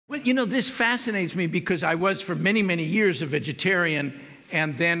you know, this fascinates me because I was for many, many years a vegetarian,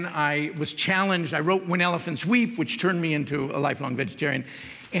 and then I was challenged. I wrote When Elephants Weep, which turned me into a lifelong vegetarian.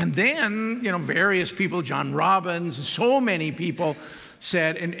 And then, you know, various people, John Robbins, so many people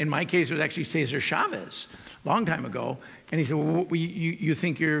said, and in my case it was actually Cesar Chavez, a long time ago, and he said, well, you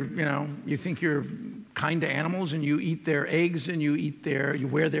think you're, you know, you think you're kind to animals, and you eat their eggs, and you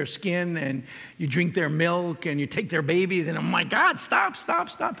wear their skin, and you drink their milk, and you take their babies, and oh my God, stop.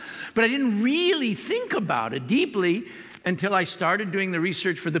 But I didn't really think about it deeply until I started doing the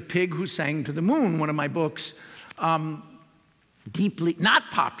research for The Pig Who Sang to the Moon, one of my books. Deeply, not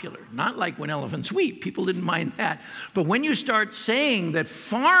popular, not like When Elephants Weep. People didn't mind that. But when you start saying that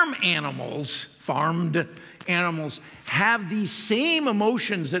farmed animals have these same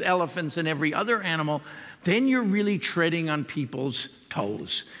emotions that elephants and every other animal, then you're really treading on people's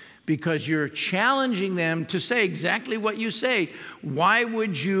toes, because you're challenging them to say exactly what you say. Why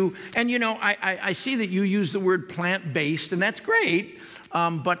would you? And you know, I see that you use the word plant-based, and that's great.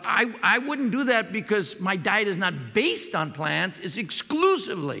 But I wouldn't do that, because my diet is not based on plants, it's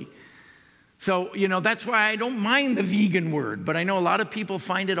exclusively. So, you know, that's why I don't mind the vegan word, but I know a lot of people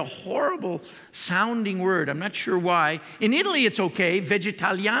find it a horrible sounding word. I'm not sure why. In Italy, it's okay,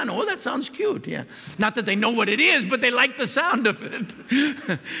 vegetariano, oh, that sounds cute, yeah. Not that they know what it is, but they like the sound of it.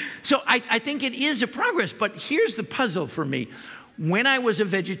 So I think it is a progress, but here's the puzzle for me. When I was a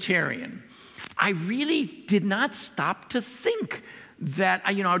vegetarian, I really did not stop to think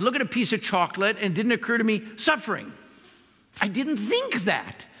that, you know, I'd look at a piece of chocolate and it didn't occur to me, suffering. I didn't think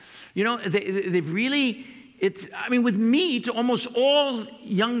that. You know, they've really, I mean, with meat, almost all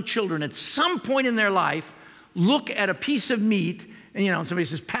young children at some point in their life look at a piece of meat, and, you know, somebody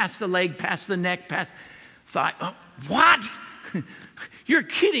says, pass the leg, pass the neck, thought, oh, what? You're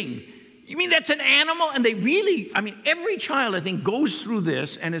kidding. You mean that's an animal? And they really, I mean, every child, I think, goes through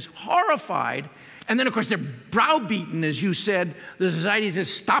this and is horrified. And then, of course, they're browbeaten, as you said. The society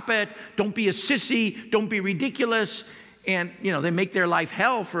says, stop it, don't be a sissy, don't be ridiculous. And, you know, they make their life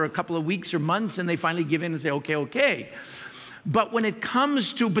hell for a couple of weeks or months, and they finally give in and say, okay. But when it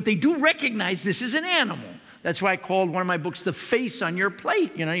comes to, but they do recognize this is an animal. That's why I called one of my books The Face on Your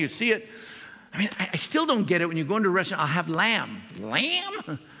Plate. You know, you see it. I mean, I still don't get it. When you go into a restaurant, I'll have lamb.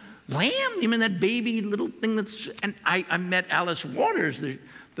 Lamb? Lamb? You mean that baby little thing that's, and I met Alice Waters, the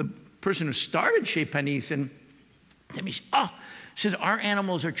person who started Chez Panisse, and she said, our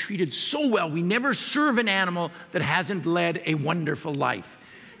animals are treated so well. We never serve an animal that hasn't led a wonderful life.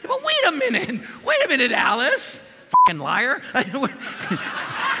 I said, well, wait a minute, Alice. Fucking liar.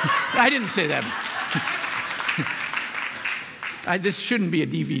 I didn't say that. This shouldn't be a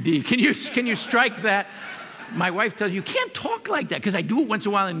DVD. Can you strike that? My wife tells you can't talk like that, because I do it once in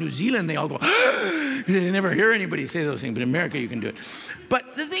a while in New Zealand. They all go, they never hear anybody say those things, but in America you can do it.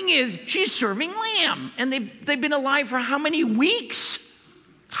 But the thing is, she's serving lamb, and they've been alive for how many weeks?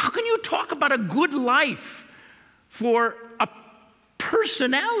 How can you talk about a good life for a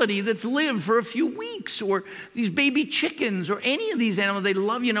personality that's lived for a few weeks, or these baby chickens, or any of these animals they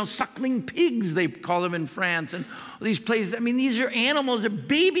love, you know, suckling pigs, they call them in France, and all these places. I mean, these are animals, they're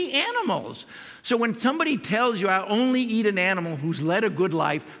baby animals. So when somebody tells you I only eat an animal who's led a good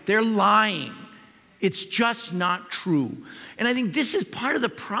life, they're lying. It's just not true. And I think this is part of the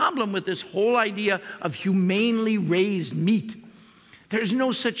problem with this whole idea of humanely raised meat. There's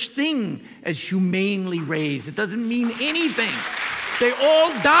no such thing as humanely raised. It doesn't mean anything. They all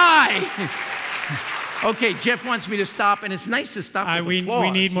die. Okay, Jeff wants me to stop, and it's nice to stop with applause.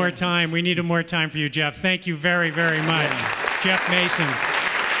 We need more time. We need more time for you, Jeff. Thank you very, very much. Yeah. Jeff Masson.